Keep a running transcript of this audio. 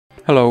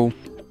Hello,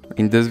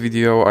 in this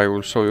video I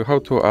will show you how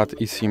to add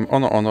eSIM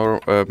on Honor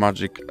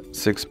Magic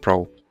 6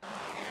 Pro.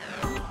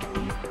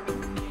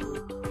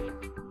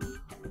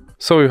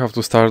 So you have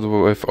to start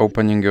with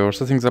opening your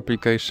settings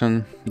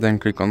application, then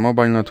click on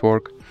mobile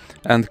network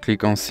and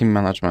click on SIM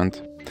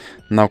management.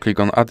 Now click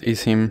on add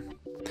eSIM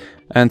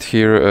and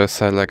here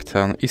select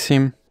an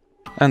eSIM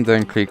and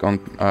then click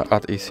on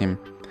add eSIM.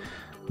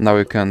 Now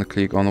you can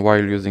click on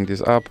while using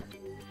this app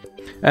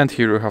and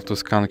here you have to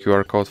scan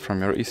QR code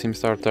from your eSIM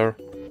starter.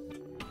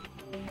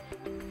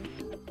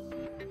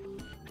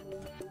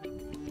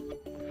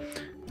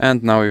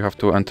 And now you have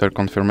to enter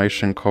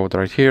confirmation code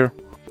right here.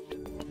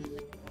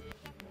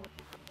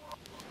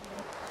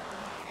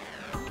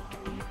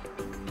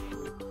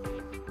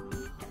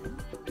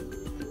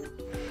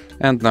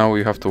 And now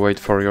you have to wait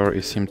for your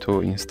eSIM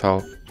to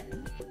install.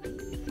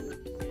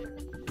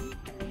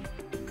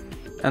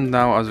 And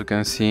now, as you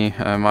can see,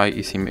 my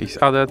eSIM is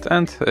added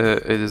and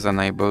it is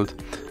enabled.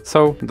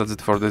 So that's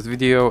it for this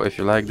video. If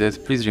you liked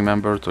it, please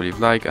remember to leave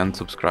a like and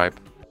subscribe.